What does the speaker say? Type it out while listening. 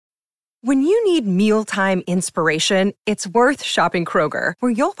When you need mealtime inspiration, it's worth shopping Kroger,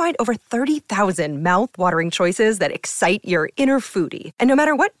 where you'll find over 30,000 mouth-watering choices that excite your inner foodie. And no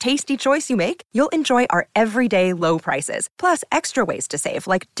matter what tasty choice you make, you'll enjoy our everyday low prices, plus extra ways to save,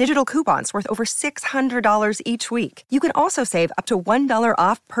 like digital coupons worth over $600 each week. You can also save up to $1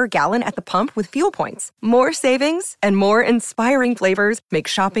 off per gallon at the pump with fuel points. More savings and more inspiring flavors make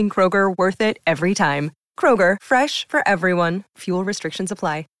shopping Kroger worth it every time. Kroger, fresh for everyone. Fuel restrictions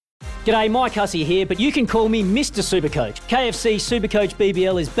apply. G'day, Mike Hussey here, but you can call me Mr. Supercoach. KFC Supercoach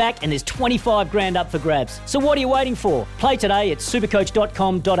BBL is back and there's 25 grand up for grabs. So what are you waiting for? Play today at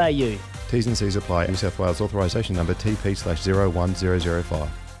supercoach.com.au. T's and C's apply. New South Wales authorisation number TP/01005.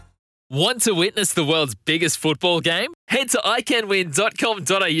 Want to witness the world's biggest football game? Head to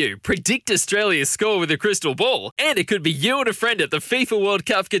iCanWin.com.au, predict Australia's score with a crystal ball, and it could be you and a friend at the FIFA World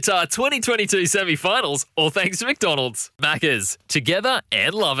Cup Qatar 2022 semi-finals, all thanks to McDonald's. Maccas, together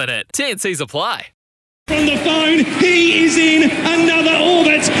and loving it. T&Cs apply. From the phone, he is in another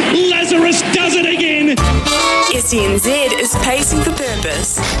orbit. Lazarus does it again. SENZ is pacing for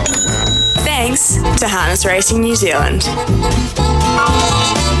purpose. Thanks to Harness Racing New Zealand.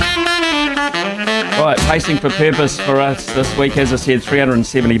 Right, pacing for purpose for us this week, as I said,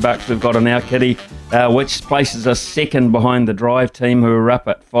 $370 we've got in our kitty, which places us second behind the Drive team, who are up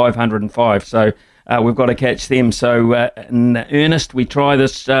at 505. So we've got to catch them. So in earnest, we try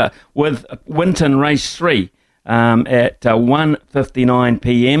this with Winton Race 3 at 1:59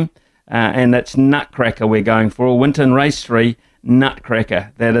 p.m. And it's Nutcracker we're going for. Winton Race 3,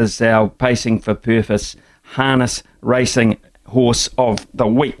 Nutcracker. That is our pacing for purpose harness racing horse of the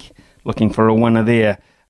week. Looking for a winner there.